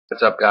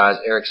What's up, guys?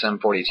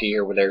 Eric740T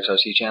here with Eric's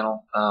OC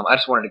channel. I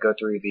just wanted to go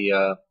through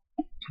the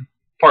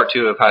part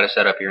 2 of how to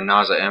set up your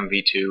naza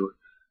MV2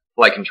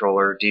 flight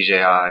controller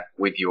DJI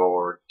with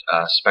your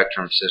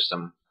spektrum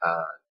system,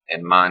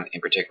 and mine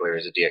in particular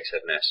is a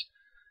DX7S.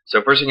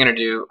 So first thing you're going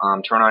to do,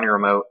 turn on your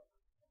remote,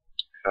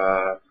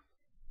 go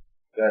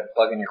ahead and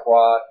plug in your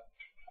quad,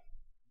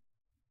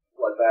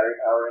 plug battery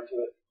power into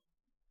it.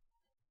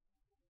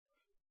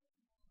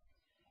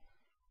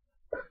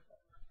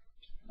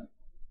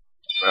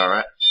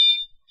 Alright.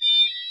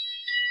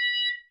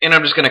 And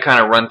I'm just going to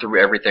kind of run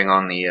through everything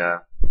on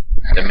the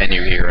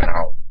menu here, and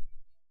I'll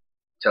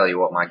tell you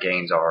what my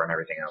gains are and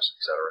everything else,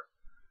 etc.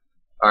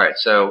 Alright,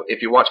 so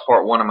if you watch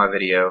part 1 of my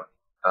video,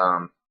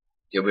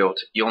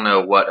 you'll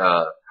know what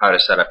how to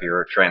set up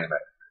your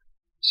transmitter.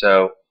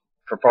 So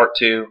for part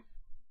 2,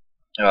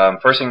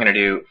 first thing I'm going to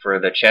do for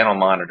the channel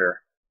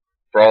monitor,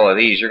 for all of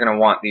these, you're going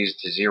to want these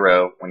to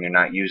 0 when you're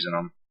not using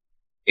them.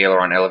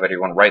 Aileron, elevator,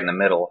 you want right in the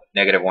middle.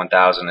 Negative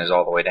 1000 is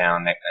all the way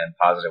down, and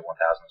positive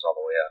 1000 is all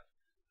the way up.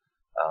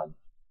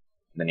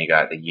 Then you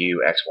got the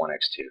U, X1,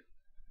 X2.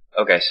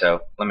 Okay,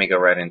 so let me go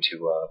right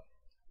into, we'll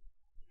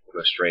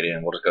go straight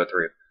in, we'll just go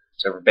through.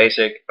 So for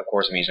basic, of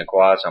course I'm using a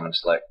quad, so I'm going to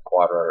select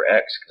quad rotor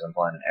X, because I'm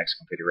flying an X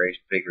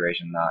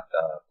configuration, not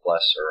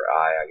plus or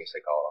I guess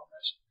they call it on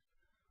this.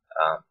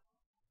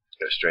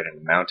 Let's go straight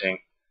into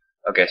mounting.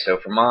 Okay, so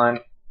for mine,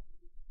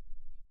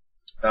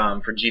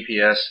 for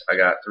GPS, I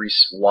got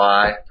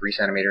Y 3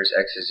 centimeters,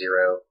 X is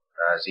 0,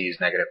 Z is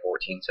negative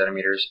 14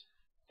 centimeters,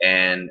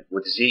 and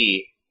with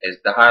Z,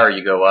 the higher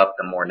you go up,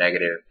 the more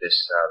negative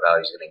this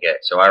value is going to get.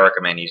 So I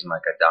recommend using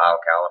like a dial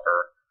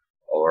caliper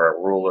or a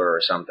ruler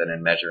or something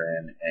and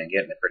measuring and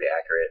getting it pretty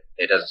accurate.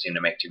 It doesn't seem to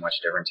make too much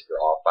difference if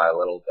you're off by a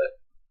little, but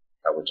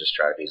I would just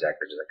try to be as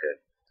accurate as I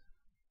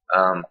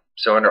could.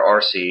 So under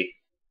RC,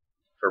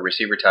 for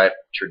receiver type,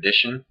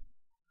 tradition,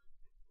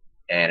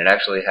 and it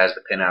actually has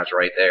the pinouts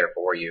right there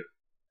for you.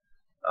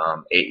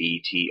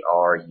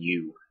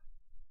 AETRU.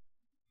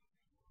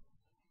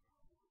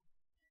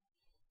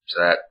 So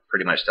that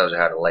pretty much tells you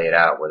how to lay it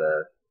out. With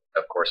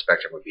of course,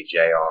 spektrum would be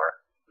JR,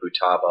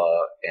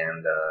 Futaba,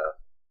 and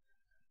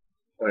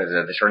what is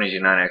it? The Chinese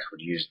U9X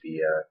would use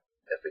the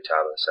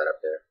Futaba setup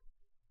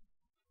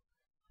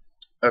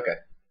there.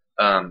 Okay.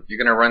 You're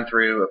gonna run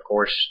through, of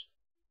course.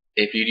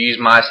 If you use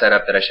my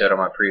setup that I showed on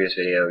my previous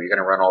video, you're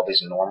gonna run all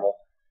these normal.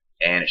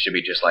 And it should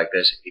be just like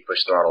this. If you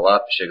push throttle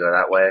up, it should go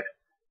that way.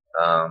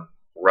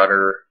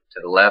 Rudder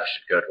to the left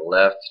should go to the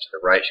left. To the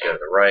right should go to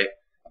the right.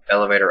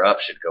 Elevator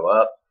up should go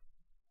up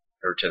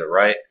or to the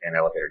right, and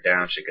elevator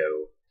down should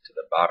go to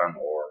the bottom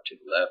or to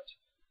the left.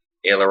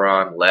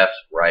 Aileron left,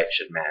 right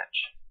should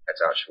match. That's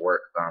how it should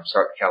work.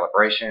 Start the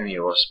calibration.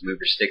 You will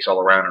move your sticks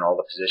all around in all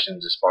the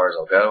positions as far as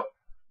they'll go,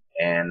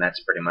 and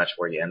that's pretty much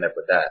where you end up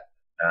with that.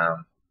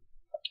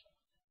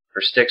 For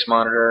sticks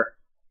monitor,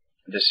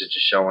 this is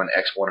just showing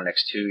X1 and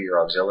X2, your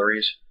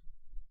auxiliaries.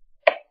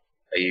 I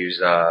use,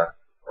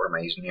 what am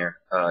I using here?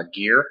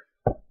 Gear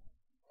for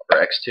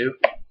X2.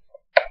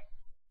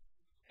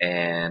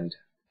 And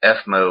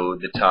F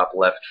mode, the top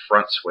left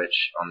front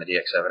switch on the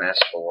DX7S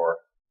for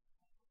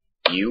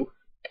U.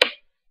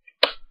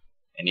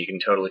 And you can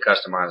totally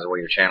customize the way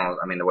your channels,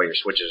 the way your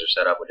switches are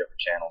set up with different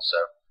channels. So,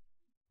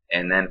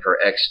 and then for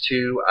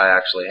X2, I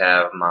actually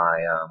have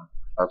my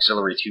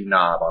auxiliary 2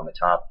 knob on the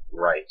top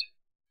right,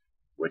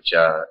 which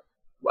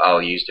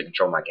I'll use to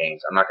control my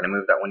gains. I'm not going to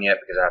move that one yet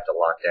because I have to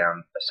lock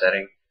down a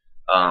setting.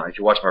 If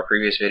you watch my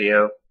previous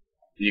video,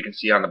 you can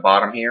see on the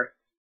bottom here,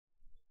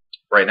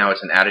 right now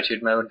it's in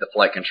attitude mode, the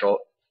flight control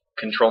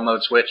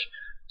mode switch.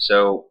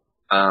 So,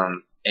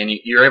 and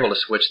you're able to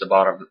switch the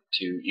bottom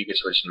to, you could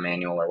switch to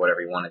manual or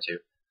whatever you wanted to.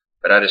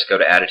 But I just go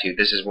to attitude.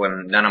 This is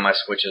when none of my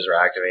switches are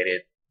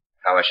activated.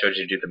 How I showed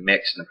you to do the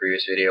mix in the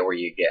previous video where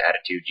you get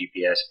attitude,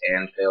 GPS,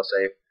 and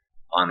failsafe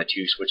on the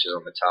 2 switches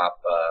on the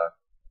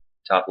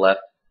top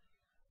left.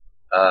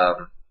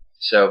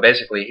 So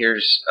basically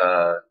here's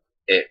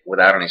it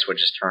without any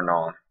switches turned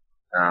on.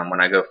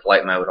 When I go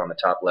flight mode on the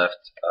top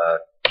left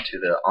to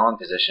the on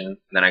position,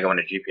 then I go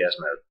into GPS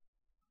mode.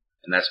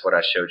 And that's what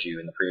I showed you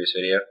in the previous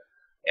video.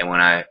 And when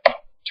I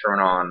turn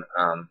on,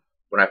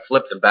 when I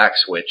flip the back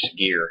switch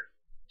gear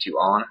to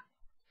on,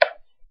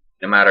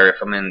 no matter if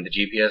I'm in the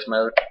GPS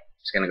mode,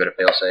 it's going to go to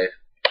failsafe,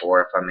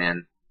 or if I'm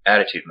in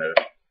attitude mode,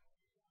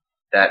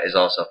 that is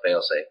also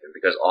failsafe. And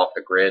because off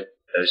the grid,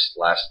 those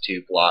last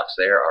 2 blocks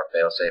there are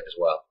failsafe as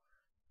well.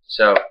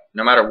 So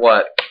no matter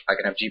what, I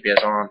can have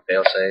GPS on,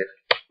 failsafe,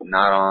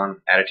 not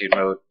on, attitude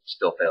mode,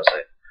 still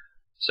failsafe.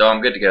 So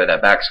I'm good to go.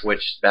 That back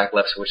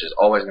left switch is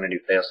always going to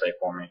do failsafe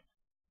for me,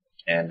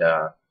 and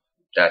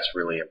that's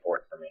really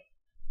important for me.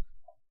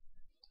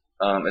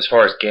 As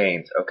far as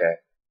gains, okay,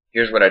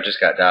 here's what I just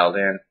got dialed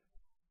in.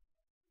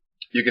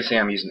 You can see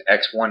I'm using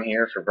X1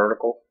 here for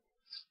vertical.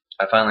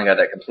 I finally got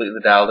that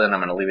completely dialed in. I'm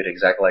going to leave it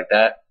exactly like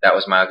that. That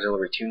was my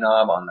auxiliary 2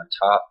 knob on the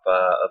top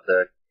of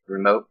the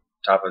remote,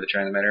 top of the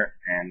transmitter,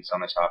 and it's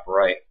on the top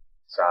right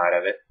side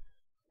of it.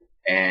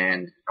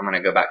 And I'm going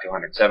to go back to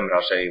 107, but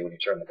I'll show you when you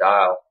turn the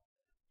dial.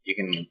 You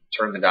can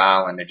turn the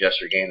dial and adjust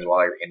your gains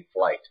while you're in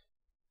flight.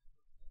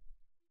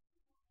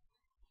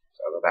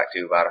 I'll go back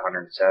to about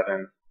 107.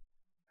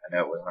 I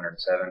know it was 107.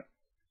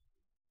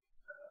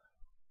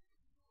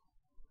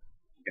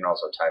 You can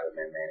also type them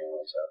in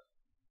manually, so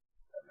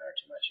it doesn't matter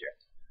too much here.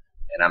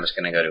 And I'm just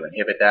going to go to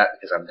inhibit that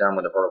because I'm done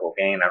with the vertical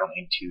gain. I don't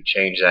need to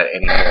change that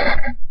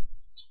anymore.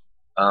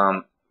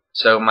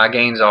 So my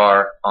gains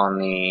are on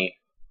the,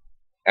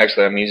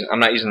 actually I'm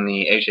not using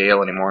the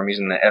HAL anymore. I'm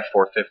using the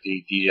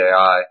F450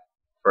 DJI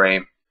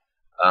frame.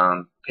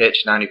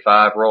 Pitch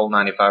 95, roll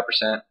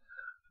 95%,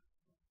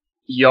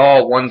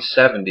 yaw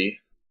 170,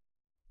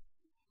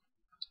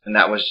 and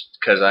that was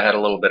because I had a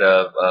little bit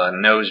of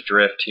nose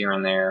drift here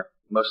and there,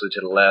 mostly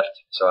to the left,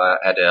 so I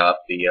had to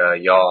up the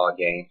yaw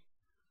gain.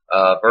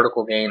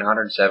 Vertical gain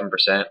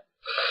 107%,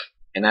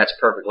 and that's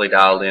perfectly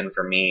dialed in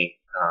for me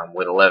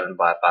with 11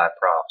 by 5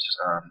 props,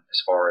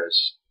 as far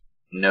as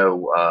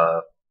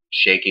no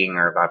shaking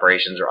or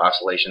vibrations or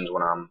oscillations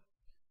when I'm,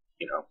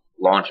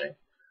 launching.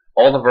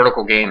 All the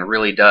vertical gain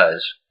really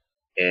does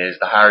is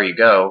the higher you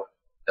go,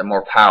 the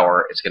more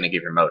power it's going to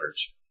give your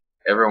motors.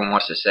 Everyone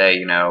wants to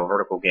say,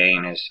 vertical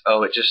gain is,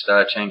 it just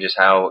changes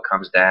how it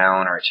comes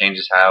down, or it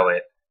changes how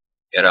it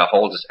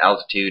holds its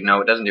altitude.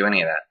 No, it doesn't do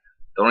any of that.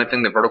 The only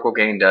thing the vertical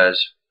gain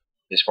does,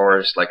 as far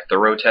as like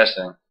thorough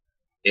testing,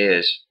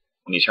 is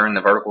when you turn the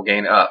vertical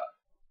gain up,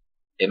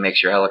 it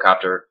makes your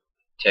helicopter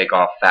take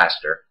off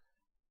faster,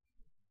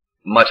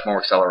 much more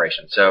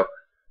acceleration. So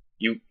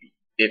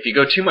if you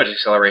go too much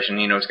acceleration,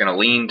 it's going to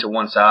lean to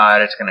one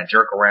side, it's going to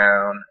jerk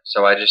around.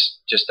 So I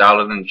just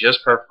dialed it in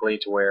just perfectly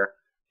to where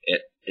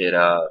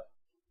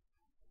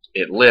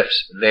it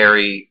lifts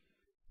very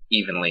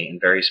evenly and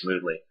very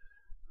smoothly.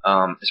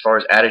 As far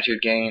as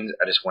attitude gains,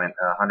 I just went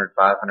 105,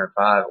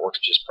 105. Works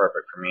just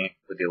perfect for me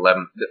with the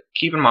 11.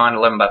 Keep in mind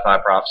 11 by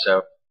 5 props.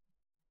 So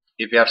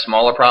if you have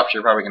smaller props,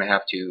 you're probably going to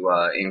have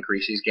to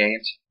increase these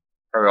gains,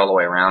 probably all the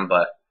way around.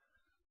 But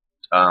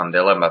the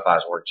 11 by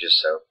 5s work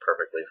just so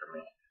perfectly for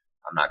me.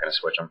 I'm not going to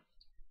switch them.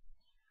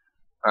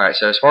 Alright,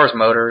 so as far as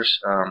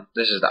motors,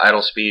 this is the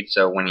idle speed.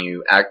 So when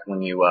you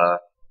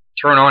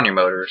turn on your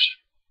motors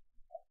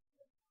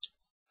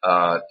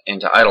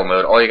into idle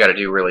mode, all you got to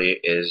do really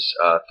is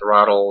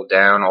throttle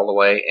down all the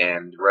way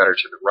and rudder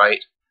to the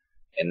right,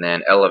 and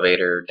then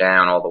elevator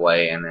down all the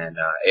way, and then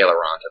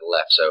aileron to the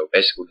left. So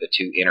basically the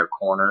two inner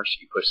corners,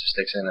 you push the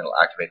sticks in, it'll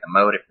activate the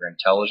mode if you're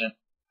intelligent.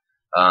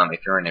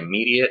 If you're an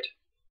immediate,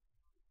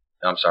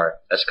 I'm sorry,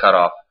 that's cut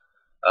off.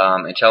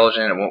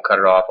 Intelligent, it won't cut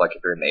it off like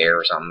if you're in the air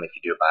or something, if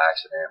you do it by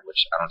accident,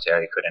 which I don't see how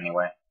you could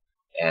anyway.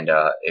 And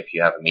if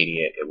you have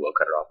immediate, it will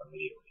cut it off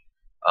immediately.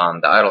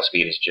 The idle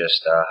speed is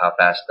just how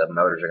fast the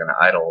motors are going to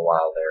idle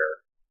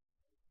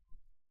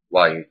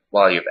while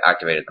you've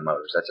activated the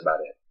motors. That's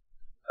about it.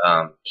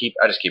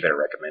 I just keep it at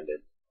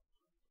recommended,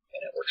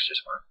 and it works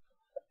just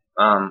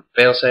fine.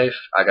 Failsafe,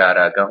 I got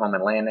go home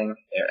and landing.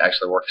 It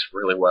actually works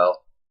really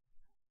well.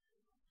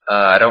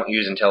 I don't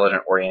use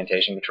intelligent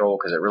orientation control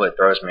because it really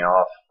throws me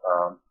off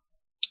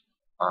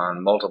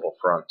on multiple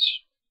fronts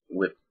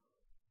with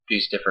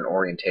these different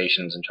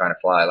orientations and trying to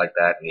fly like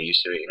that and get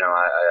used to it.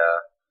 I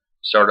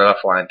started off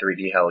flying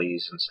 3D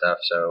helis and stuff,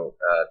 so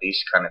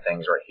these kind of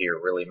things right here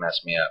really mess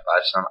me up.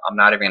 I'm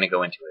not even going to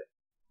go into it.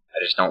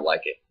 I just don't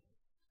like it.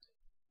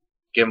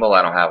 Gimbal,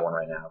 I don't have one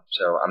right now,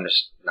 so I'm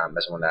just not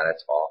messing with that.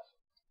 It's off.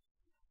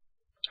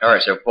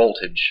 Alright, so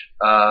voltage.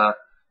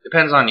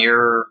 Depends on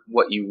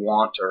what you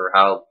want or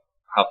how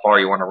far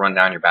you want to run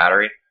down your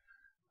battery.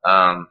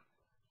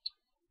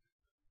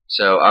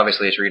 So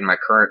obviously it's reading my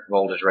current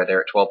voltage right there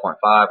at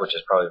 12.5, which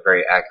is probably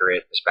very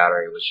accurate. This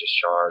battery was just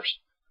charged.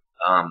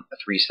 A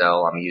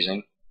 3-cell I'm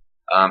using.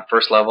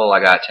 First level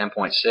I got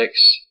 10.6.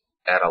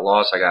 At a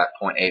loss I got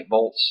 0.8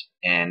 volts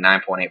and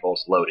 9.8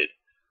 volts loaded.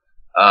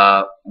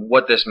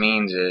 What this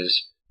means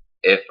is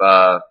if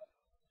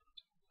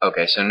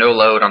okay, so no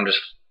load, I'm just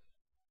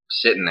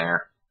sitting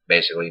there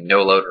basically,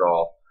 no load at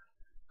all.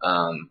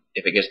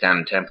 If it gets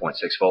down to 10.6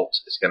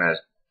 volts, it's going to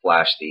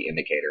flash the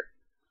indicator.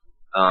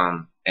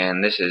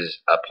 And this is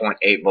a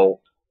 0.8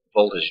 volt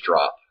voltage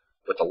drop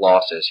with the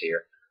losses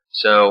here.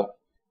 So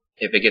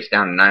if it gets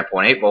down to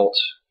 9.8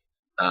 volts,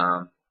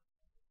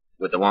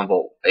 with the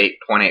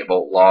 0.8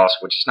 volt loss,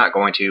 which it's not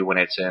going to when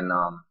it's in,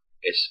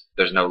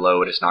 there's no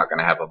load, it's not going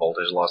to have a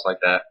voltage loss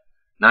like that.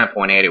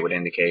 9.8 it would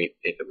indicate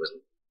if it was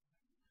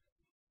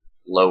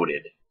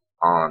loaded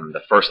on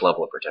the first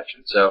level of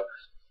protection. So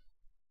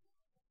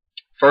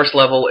first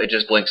level, it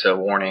just blinks a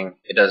warning.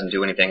 It doesn't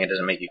do anything. It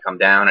doesn't make you come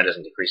down. It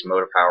doesn't decrease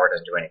motor power. It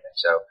doesn't do anything.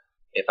 So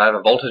if I have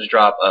a voltage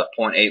drop of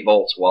 0.8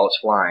 volts while it's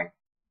flying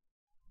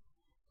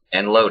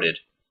and loaded,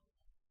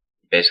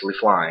 basically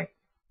flying,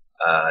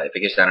 if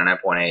it gets down to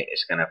 9.8,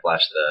 it's going to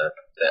flash the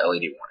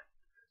LED warning.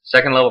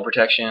 Second level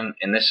protection,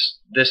 and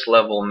this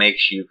level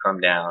makes you come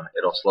down.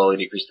 It'll slowly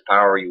decrease the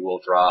power. You will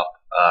drop.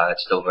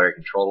 It's still very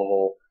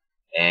controllable,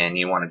 and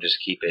you want to just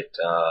keep it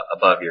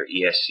above your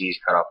ESC's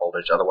cutoff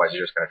voltage. Otherwise,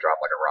 you're just going to drop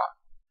like a rock.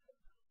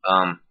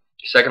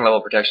 Second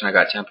level protection, I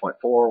got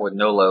 10.4 with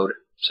no load.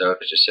 So if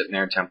it's just sitting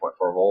there at 10.4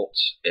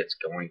 volts, it's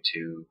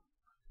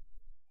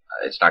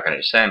not going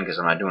to descend because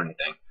I'm not doing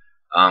anything.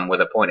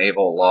 With a 0.8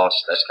 volt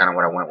loss, that's kind of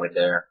what I went with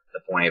there, the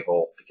 0.8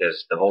 volt,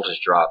 because the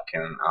voltage drop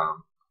can,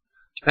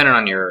 depending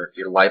on your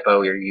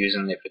LiPo you're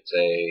using, if it's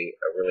a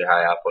really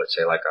high output,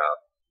 say like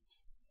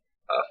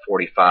a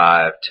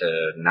 45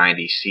 to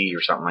 90C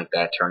or something like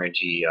that,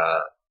 Turnigy,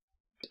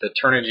 the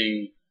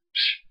Turnigy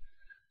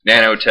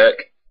Nanotech,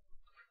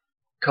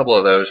 a couple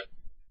of those,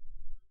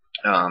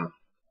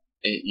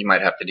 you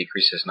might have to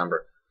decrease this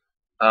number.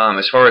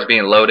 As far as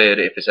being loaded,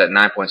 if it's at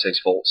 9.6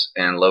 volts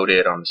and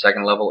loaded on the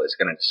second level, it's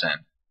going to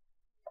descend.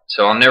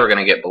 So I'm never going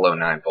to get below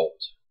 9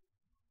 volts.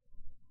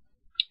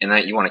 And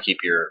that you want to keep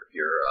your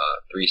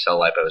 3-cell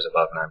LiPos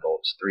above 9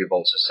 volts. 3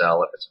 volts a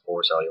cell. If it's a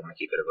 4-cell, you want to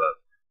keep it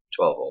above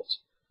 12 volts.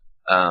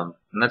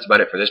 And that's about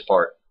it for this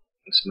part.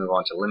 Let's move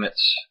on to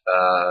limits.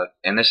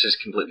 And this is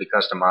completely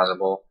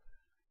customizable.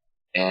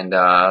 And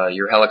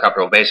your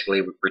helicopter will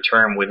basically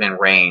return within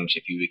range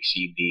if you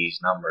exceed these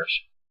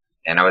numbers.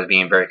 And I was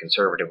being very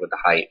conservative with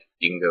the height.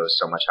 You can go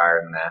so much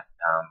higher than that.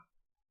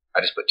 I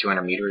just put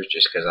 200 meters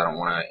just because I don't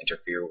want to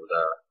interfere with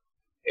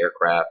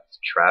aircraft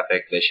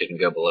traffic. They shouldn't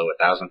go below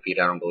 1,000 feet,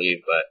 I don't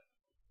believe, but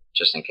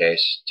just in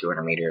case,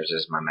 200 meters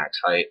is my max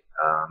height.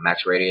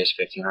 Max radius,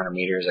 1,500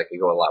 meters. I could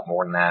go a lot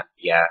more than that,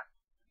 yeah.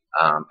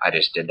 I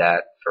just did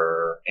that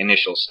for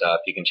initial stuff.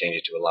 You can change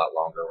it to a lot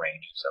longer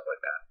range and stuff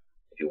like that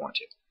if you want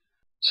to.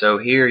 So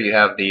here you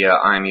have the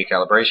IMU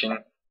calibration.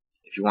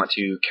 If you want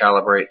to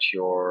calibrate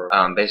your,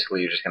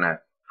 basically you're just going to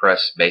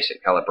press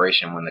basic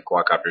calibration when the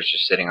quadcopter is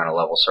just sitting on a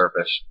level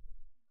surface,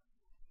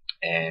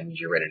 and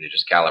you're ready to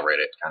just calibrate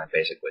it, kind of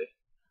basically.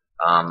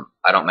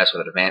 I don't mess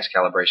with advanced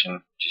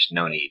calibration, just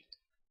no need.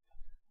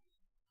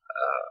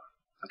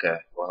 Okay,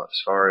 well,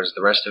 as far as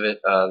the rest of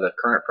it, the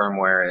current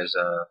firmware is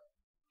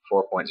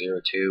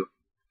 4.02,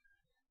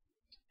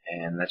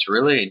 and that's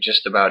really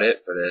just about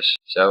it for this.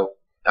 So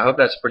I hope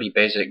that's a pretty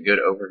basic, good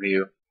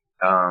overview.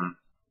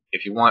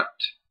 If you want,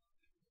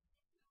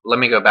 let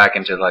me go back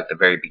into like the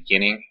very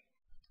beginning,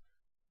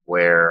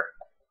 where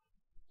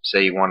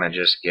say you want to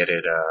just get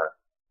it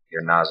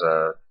your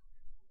naza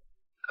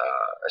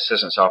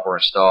assistant software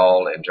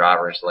installed and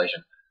driver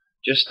installation.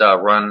 Just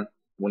run,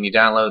 when you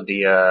download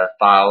the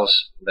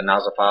files, the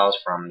naza files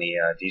from the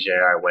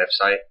DJI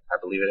website, I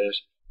believe it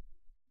is,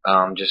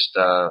 just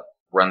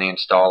run the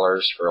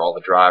installers for all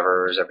the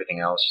drivers, everything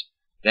else.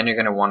 Then you're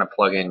going to want to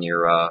plug in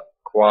your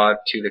quad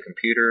to the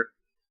computer,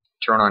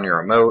 turn on your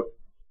remote,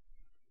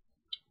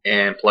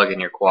 and plug in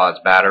your quad's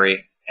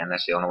battery. And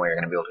that's the only way you're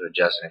going to be able to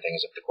adjust anything,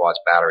 is if the quad's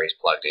battery is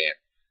plugged in.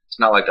 It's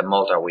not like the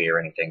multi-Wii or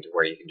anything to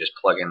where you can just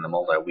plug in the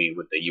multi-Wii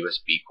with the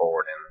USB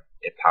cord and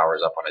it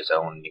powers up on its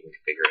own and you can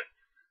configure it.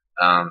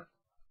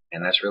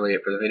 And that's really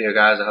it for the video,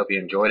 guys. I hope you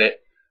enjoyed it.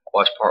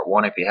 Watch part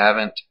 1 if you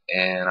haven't,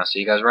 and I'll see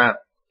you guys around.